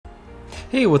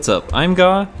Hey, what's up? I'm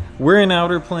Ga, we're in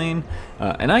Outerplane,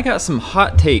 and I got some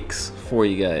hot takes for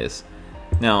you guys.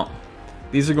 Now,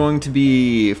 these are going to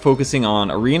be focusing on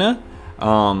Arena.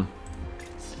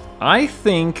 I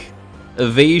think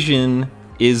Evasion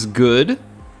is good,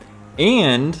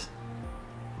 and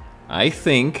I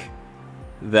think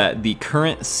that the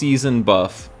current season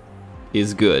buff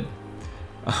is good.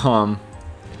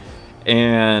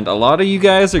 And a lot of you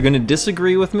guys are going to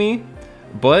disagree with me,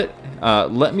 but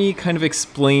let me kind of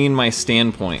explain my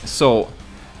standpoint. So,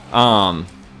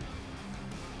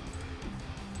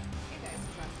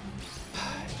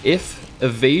 if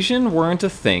evasion weren't a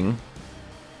thing,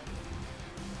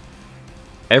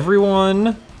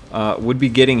 everyone would be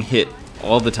getting hit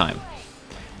all the time.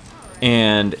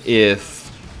 And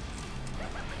if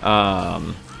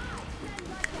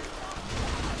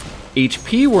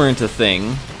HP weren't a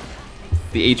thing,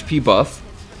 the HP buff,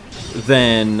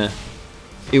 then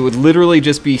it would literally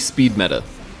just be speed meta.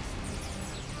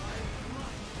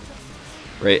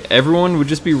 Right? Everyone would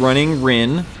just be running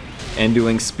Rin and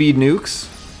doing speed nukes.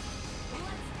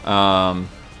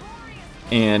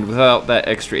 And without that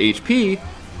extra HP,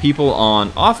 people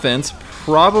on offense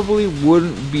probably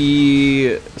wouldn't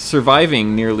be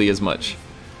surviving nearly as much.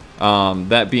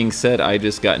 That being said, I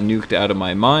just got nuked out of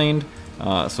my mind,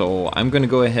 so I'm going to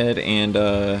go ahead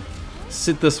and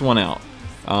sit this one out.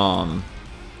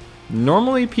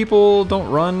 Normally people don't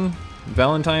run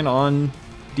Valentine on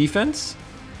defense,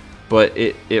 but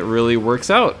it really works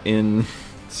out in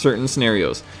certain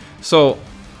scenarios. So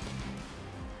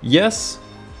yes,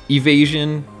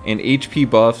 evasion and HP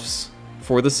buffs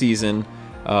for the season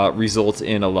result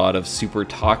in a lot of super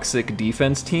toxic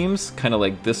defense teams, kind of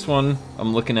like this one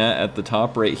I'm looking at the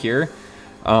top right here.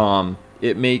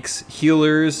 It makes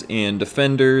healers and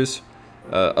defenders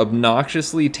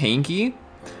obnoxiously tanky,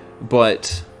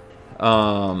 but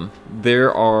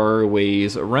there are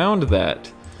ways around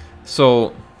that.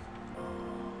 So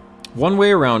one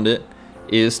way around it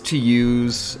is to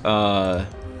use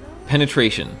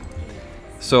penetration.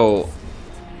 So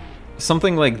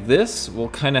something like this will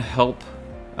kind of help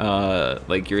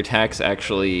like your attacks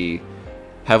actually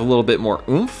have a little bit more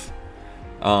oomph.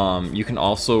 You can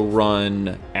also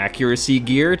run accuracy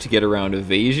gear to get around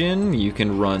evasion. You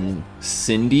can run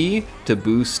Cindy to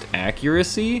boost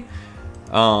accuracy.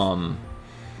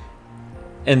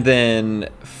 And then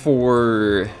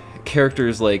for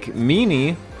characters like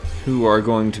Meanie, who are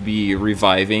going to be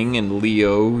reviving, and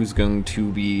Leo, who's going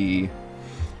to be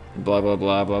blah blah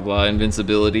blah blah blah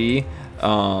invincibility,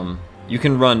 you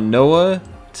can run Noah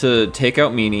to take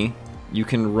out Meanie. You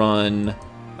can run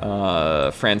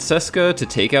Francesca to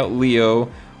take out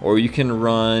Leo, or you can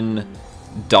run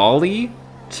Dolly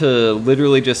to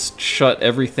literally just shut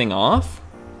everything off.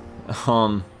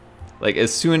 Like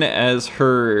as soon as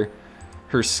her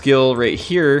skill right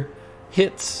here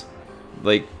hits,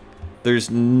 like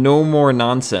there's no more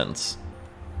nonsense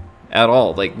at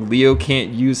all. Like Leo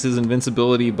can't use his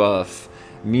invincibility buff,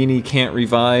 Meanie can't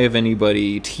revive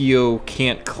anybody, Tio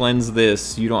can't cleanse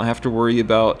this, you don't have to worry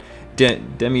about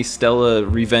Demi Stella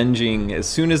revenging. As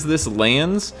soon as this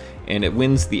lands and it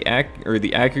wins the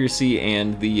accuracy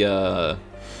and the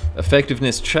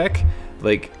effectiveness check,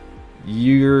 like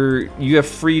you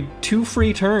have two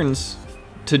free turns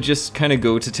to just kind of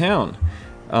go to town.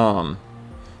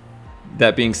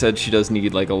 That being said, she does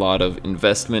need like a lot of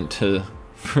investment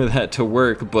for that to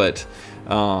work, but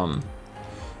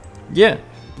yeah,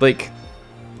 like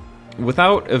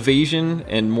without evasion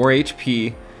and more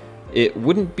HP, it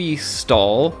wouldn't be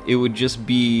stall, it would just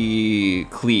be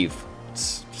cleave,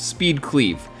 speed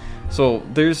cleave. So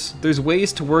there's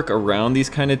ways to work around these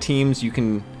kind of teams. You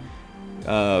can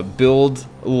build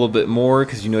a little bit more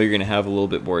because you know you're going to have a little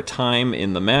bit more time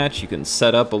in the match. You can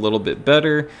set up a little bit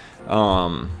better.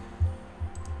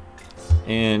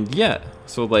 And yeah,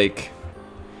 so like,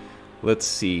 let's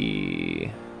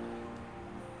see.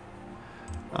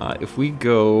 If we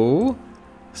go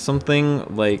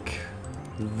something like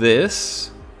this,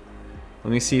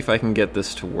 let me see if I can get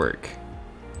this to work.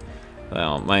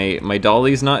 Well, my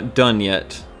Dolly's not done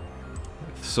yet,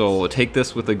 so take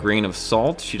this with a grain of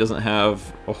salt. She doesn't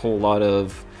have a whole lot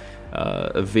of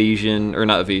evasion, or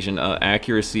not evasion,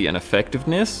 accuracy and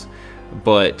effectiveness,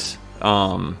 but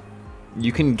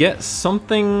you can get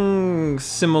something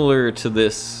similar to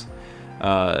this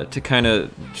to kind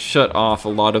of shut off a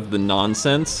lot of the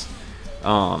nonsense.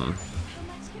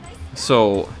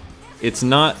 So it's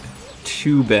not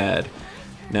too bad.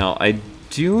 Now I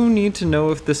do need to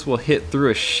know if this will hit through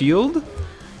a shield.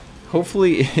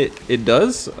 Hopefully it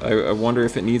does. I wonder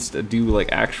if it needs to do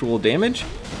like actual damage.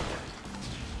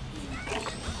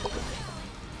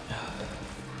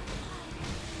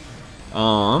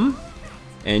 And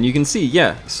you can see,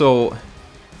 yeah, so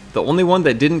the only one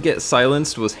that didn't get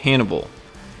silenced was Hannibal.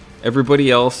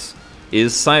 Everybody else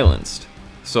is silenced.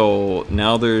 So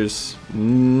now there's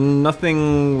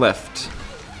nothing left.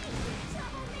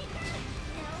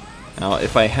 Now,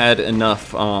 if I had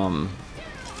enough,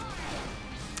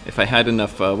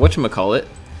 whatchamacallit,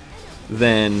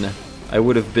 then I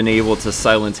would have been able to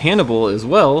silence Hannibal as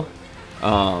well.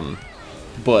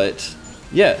 But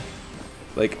yeah,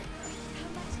 like,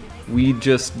 we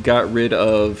just got rid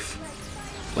of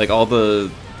like all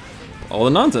the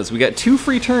nonsense. We got 2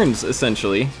 free turns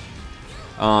essentially.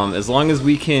 As long as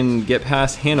we can get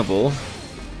past Hannibal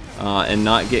and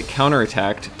not get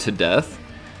counterattacked to death,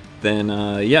 then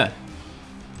yeah.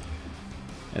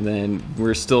 And then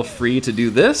we're still free to do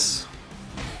this.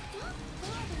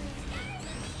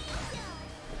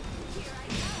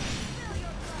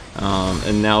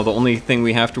 And now the only thing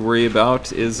we have to worry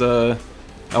about is, oh,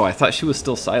 I thought she was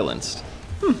still silenced.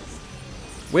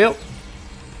 Well,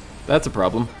 that's a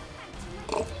problem.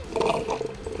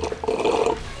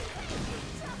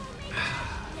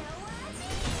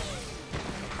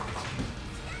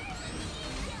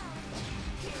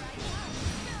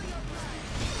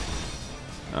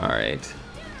 All right.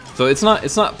 So it's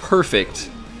not perfect,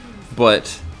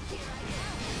 but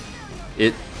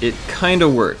it kind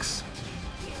of works.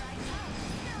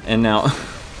 And now,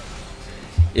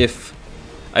 if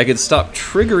I could stop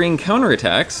triggering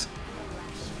counterattacks,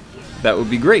 that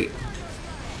would be great.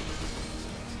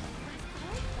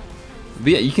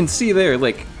 But yeah, you can see there,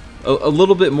 like, a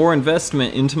little bit more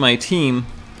investment into my team,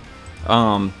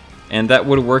 and that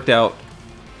would have worked out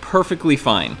perfectly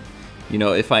fine. You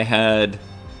know, if I had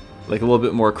like a little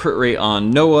bit more crit rate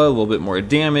on Noah, a little bit more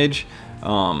damage.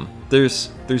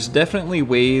 There's definitely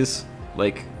ways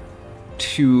like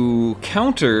to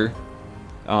counter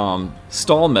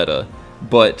stall meta,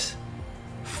 but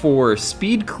for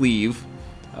speed cleave,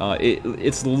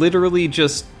 it's literally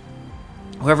just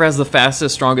whoever has the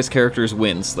fastest, strongest characters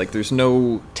wins. Like, there's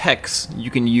no techs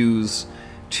you can use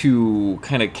to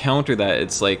kind of counter that.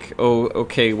 It's like, oh,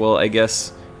 okay, well, I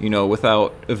guess, you know,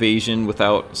 without evasion,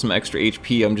 without some extra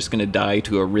HP, I'm just gonna die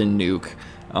to a Rin nuke,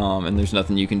 and there's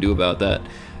nothing you can do about that.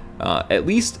 At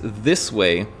least this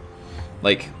way,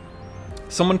 like,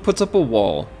 someone puts up a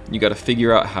wall, you gotta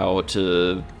figure out how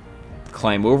to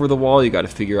climb over the wall, you gotta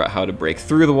figure out how to break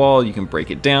through the wall, you can break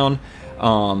it down.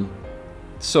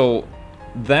 So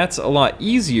that's a lot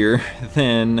easier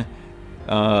than,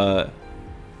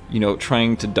 you know,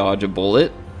 trying to dodge a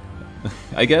bullet,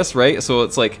 I guess, right? So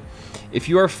it's like, if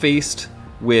you are faced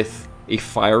with a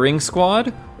firing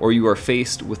squad, or you are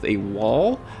faced with a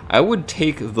wall, I would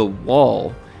take the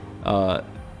wall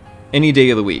any day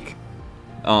of the week.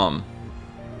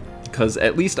 Because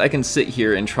at least I can sit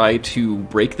here and try to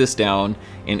break this down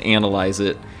and analyze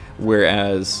it,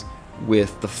 whereas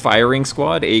with the firing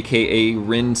squad, aka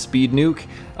Rin speed nuke,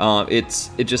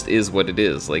 it just is what it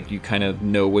is. Like, you kind of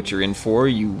know what you're in for,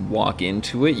 you walk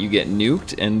into it, you get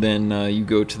nuked, and then you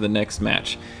go to the next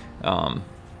match.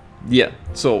 Yeah,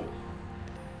 so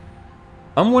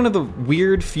I'm one of the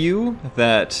weird few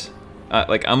that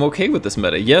like, I'm okay with this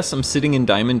meta. Yes, I'm sitting in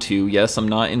Diamond 2. Yes, I'm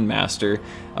not in Master.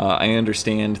 I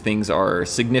understand things are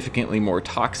significantly more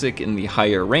toxic in the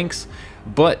higher ranks,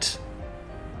 but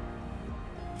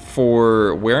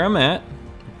for where I'm at,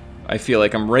 I feel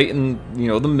like I'm right in, you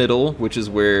know, the middle, which is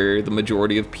where the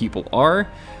majority of people are.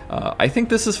 I think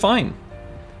this is fine.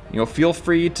 You know, feel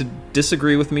free to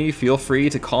disagree with me. Feel free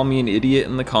to call me an idiot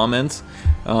in the comments.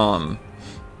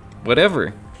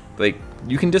 Whatever. Like,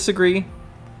 you can disagree,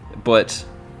 but,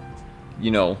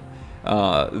 you know,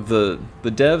 the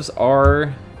devs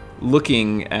are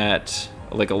looking at,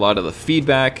 like, a lot of the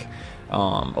feedback,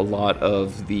 a lot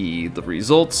of the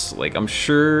results. Like, I'm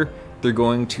sure they're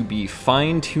going to be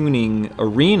fine-tuning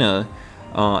Arena,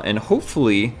 and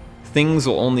hopefully things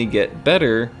will only get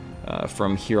better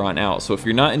from here on out. So if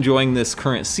you're not enjoying this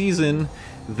current season,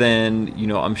 then, you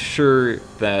know, I'm sure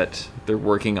that they're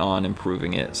working on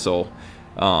improving it. So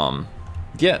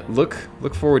yeah,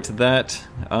 look forward to that.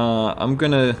 I'm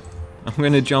gonna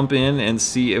jump in and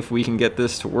see if we can get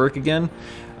this to work again.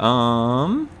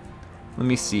 Let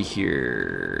me see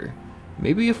here.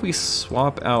 Maybe if we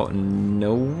swap out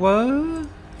Noah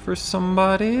for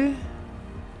somebody,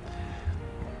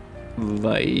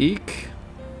 like,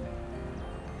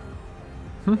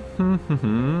 we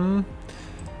can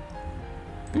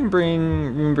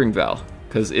bring Val,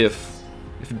 because if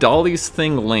Dolly's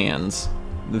thing lands,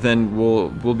 then we'll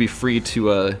be free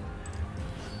to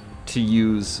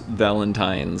use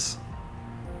Valentine's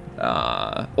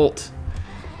ult.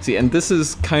 See, and this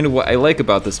is kind of what I like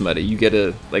about this meta. You get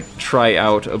to like try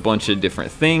out a bunch of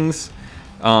different things.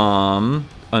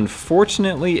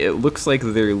 Unfortunately, it looks like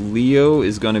their Leo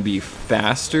is going to be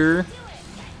faster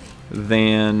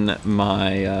than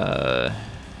my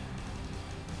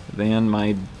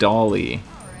Dolly.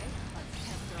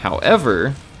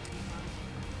 However,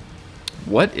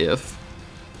 what if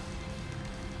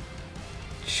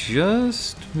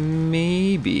just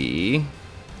maybe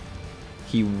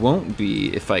he won't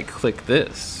be if I click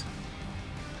this?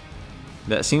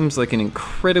 That seems like an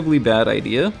incredibly bad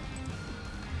idea.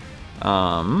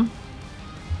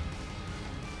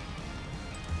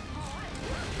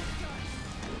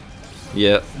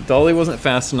 Yeah, Dolly wasn't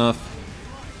fast enough.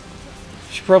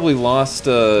 She probably lost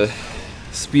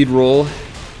speed roll,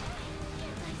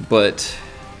 but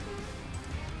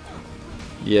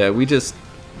yeah, she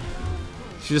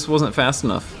just wasn't fast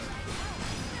enough.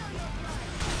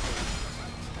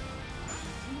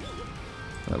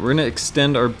 We're gonna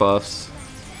extend our buffs.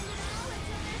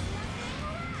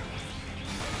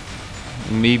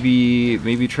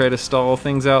 Maybe try to stall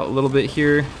things out a little bit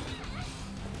here.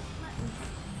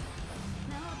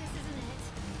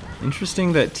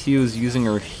 Interesting that Tio's using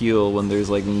her heal when there's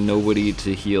like nobody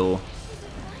to heal.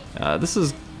 This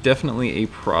is definitely a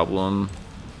problem.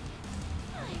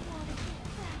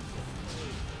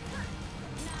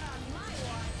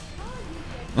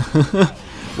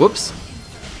 Whoops.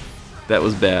 That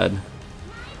was bad.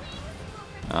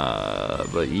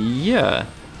 But yeah.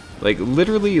 Like,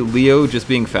 literally, Leo just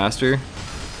being faster.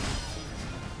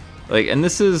 Like, and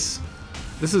this is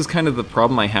kind of the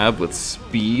problem I have with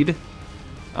speed.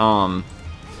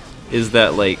 Is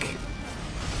that, like,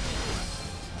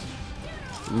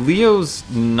 Leo's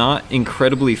not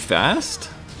incredibly fast?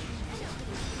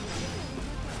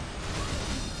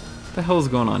 What the hell is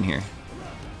going on here?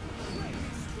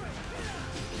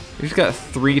 He's got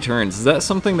 3 turns. Is that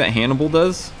something that Hannibal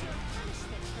does?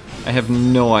 I have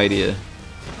no idea.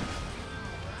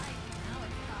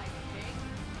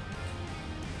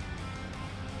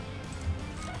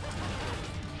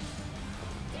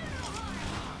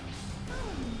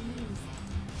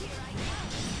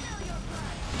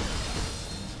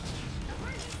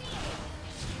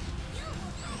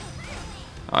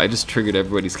 I just triggered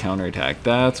everybody's counterattack.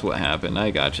 That's what happened.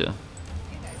 I gotcha.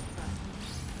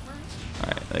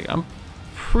 Alright, like, I'm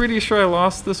pretty sure I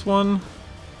lost this one.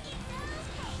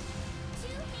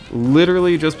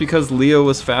 Literally just because Leo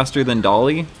was faster than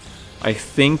Dolly. I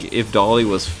think if Dolly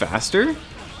was faster,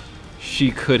 she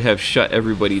could have shut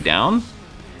everybody down.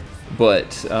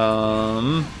 But, you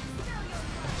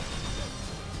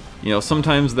know,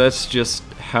 sometimes that's just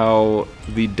how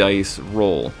the dice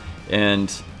roll.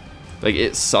 And like,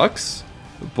 it sucks,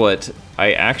 but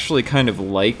I actually kind of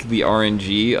like the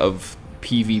RNG of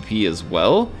PvP as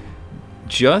well,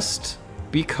 just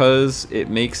because it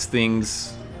makes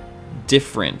things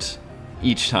different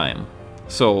each time.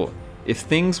 So if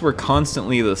things were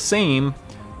constantly the same,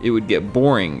 it would get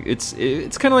boring. It's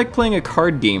kind of like playing a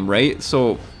card game, right?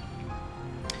 So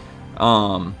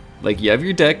like, you have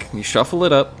your deck, you shuffle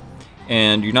it up,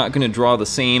 and you're not going to draw the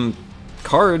same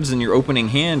cards in your opening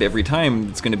hand every time.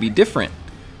 It's going to be different.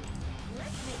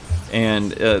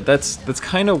 And that's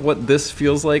kind of what this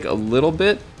feels like a little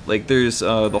bit. Like, there's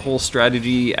the whole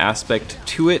strategy aspect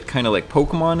to it, kind of like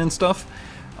Pokemon and stuff.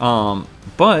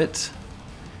 But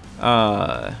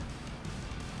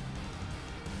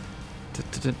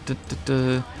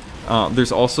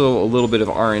there's also a little bit of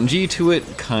RNG to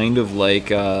it, kind of like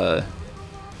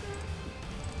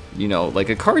you know, like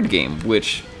a card game,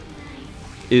 which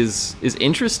is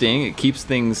interesting. It keeps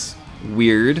things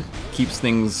weird, keeps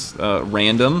things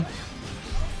random.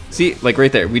 See, like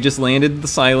right there, we just landed the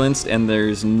silenced, and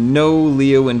there's no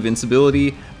Leo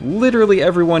invincibility. Literally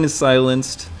everyone is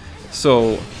silenced,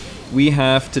 so we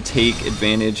have to take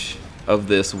advantage of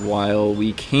this while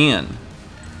we can,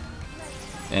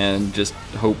 and just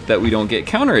hope that we don't get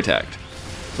counterattacked.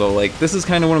 So, like, this is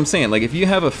kind of what I'm saying. Like, if you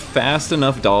have a fast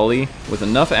enough Dolly with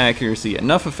enough accuracy,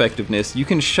 enough effectiveness, you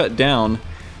can shut down.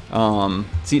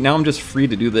 See, now I'm just free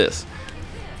to do this.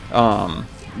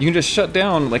 You can just shut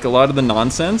down, like, a lot of the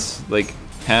nonsense. Like,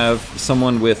 have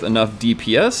someone with enough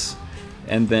DPS,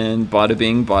 and then bada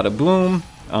bing, bada boom.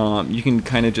 You can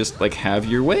kind of just, like, have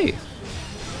your way.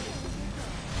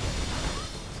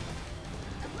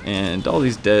 And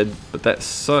Dolly's dead, but that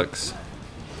sucks.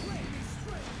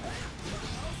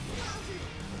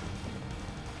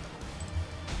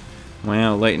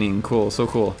 Wow, lightning, cool, so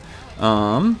cool.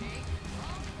 I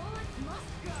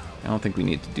don't think we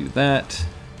need to do that.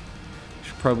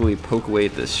 Should probably poke away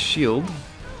at this shield.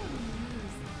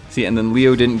 See, and then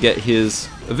Leo didn't get his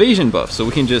evasion buff, so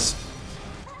we can just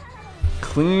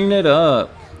clean it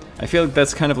up. I feel like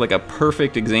that's kind of like a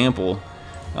perfect example.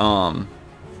 Now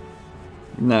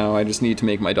I just need to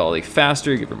make my dolly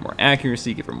faster, give her more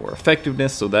accuracy, give her more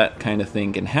effectiveness, so that kind of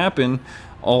thing can happen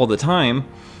all the time.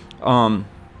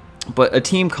 But a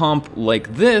team comp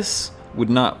like this would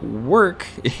not work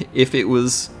if it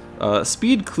was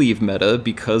speed cleave meta,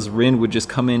 because Rin would just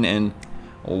come in and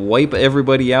wipe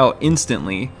everybody out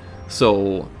instantly.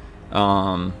 So,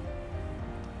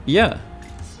 yeah.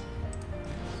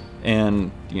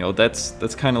 And, you know,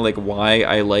 that's kind of like why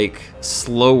I like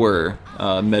slower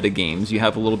meta games. You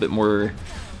have a little bit more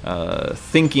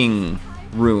thinking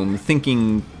room,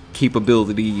 thinking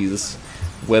capabilities,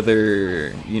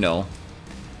 whether, you know,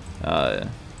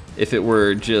 if it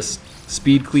were just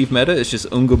speed cleave meta, it's just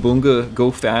unga bunga, go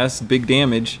fast, big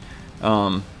damage,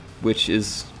 which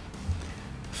is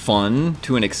fun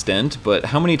to an extent, but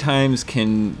how many times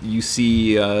can you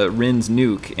see Rin's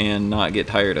nuke and not get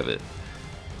tired of it?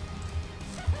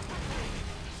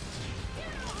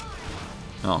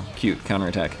 Oh, cute,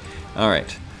 counterattack.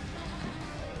 Alright.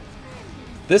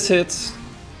 This hits.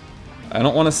 I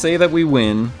don't want to say that we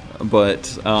win,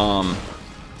 but,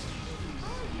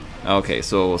 okay,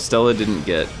 so Stella didn't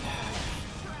get...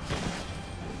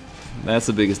 That's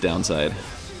the biggest downside.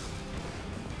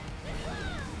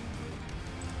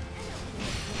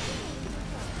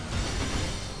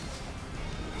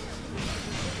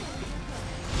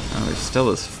 Oh,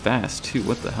 Stella's fast too,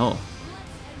 what the hell?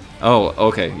 Oh,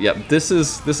 okay, yep, this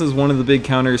is one of the big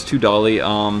counters to Dolly.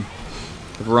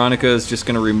 Veronica is just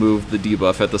gonna remove the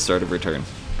debuff at the start of her turn.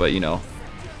 But, you know,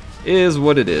 is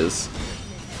what it is.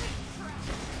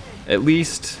 At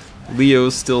least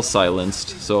Leo's still silenced,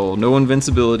 so no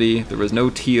invincibility, there was no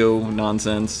Tio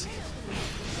nonsense.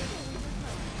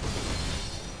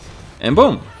 And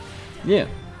boom! Yeah.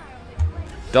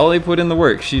 Dolly put in the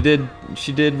work. She did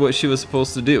what she was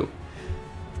supposed to do.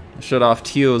 Shut off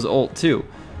Tio's ult too.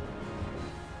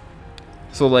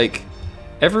 So like,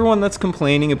 everyone that's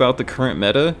complaining about the current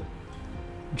meta,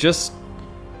 just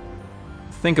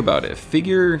think about it.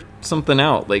 Figure something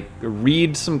out. Like,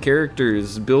 read some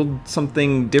characters, build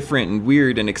something different and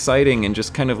weird and exciting, and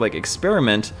just kind of like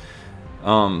experiment.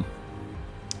 And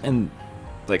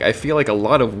like, I feel like a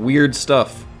lot of weird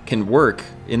stuff can work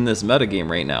in this metagame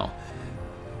right now,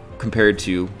 compared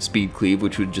to speed cleave,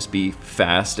 which would just be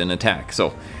fast and attack.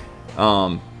 So,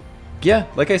 yeah,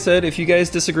 like I said, if you guys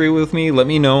disagree with me, let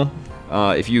me know.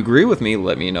 If you agree with me,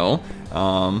 let me know.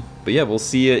 But yeah, we'll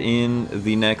see you in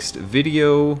the next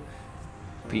video.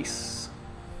 Peace.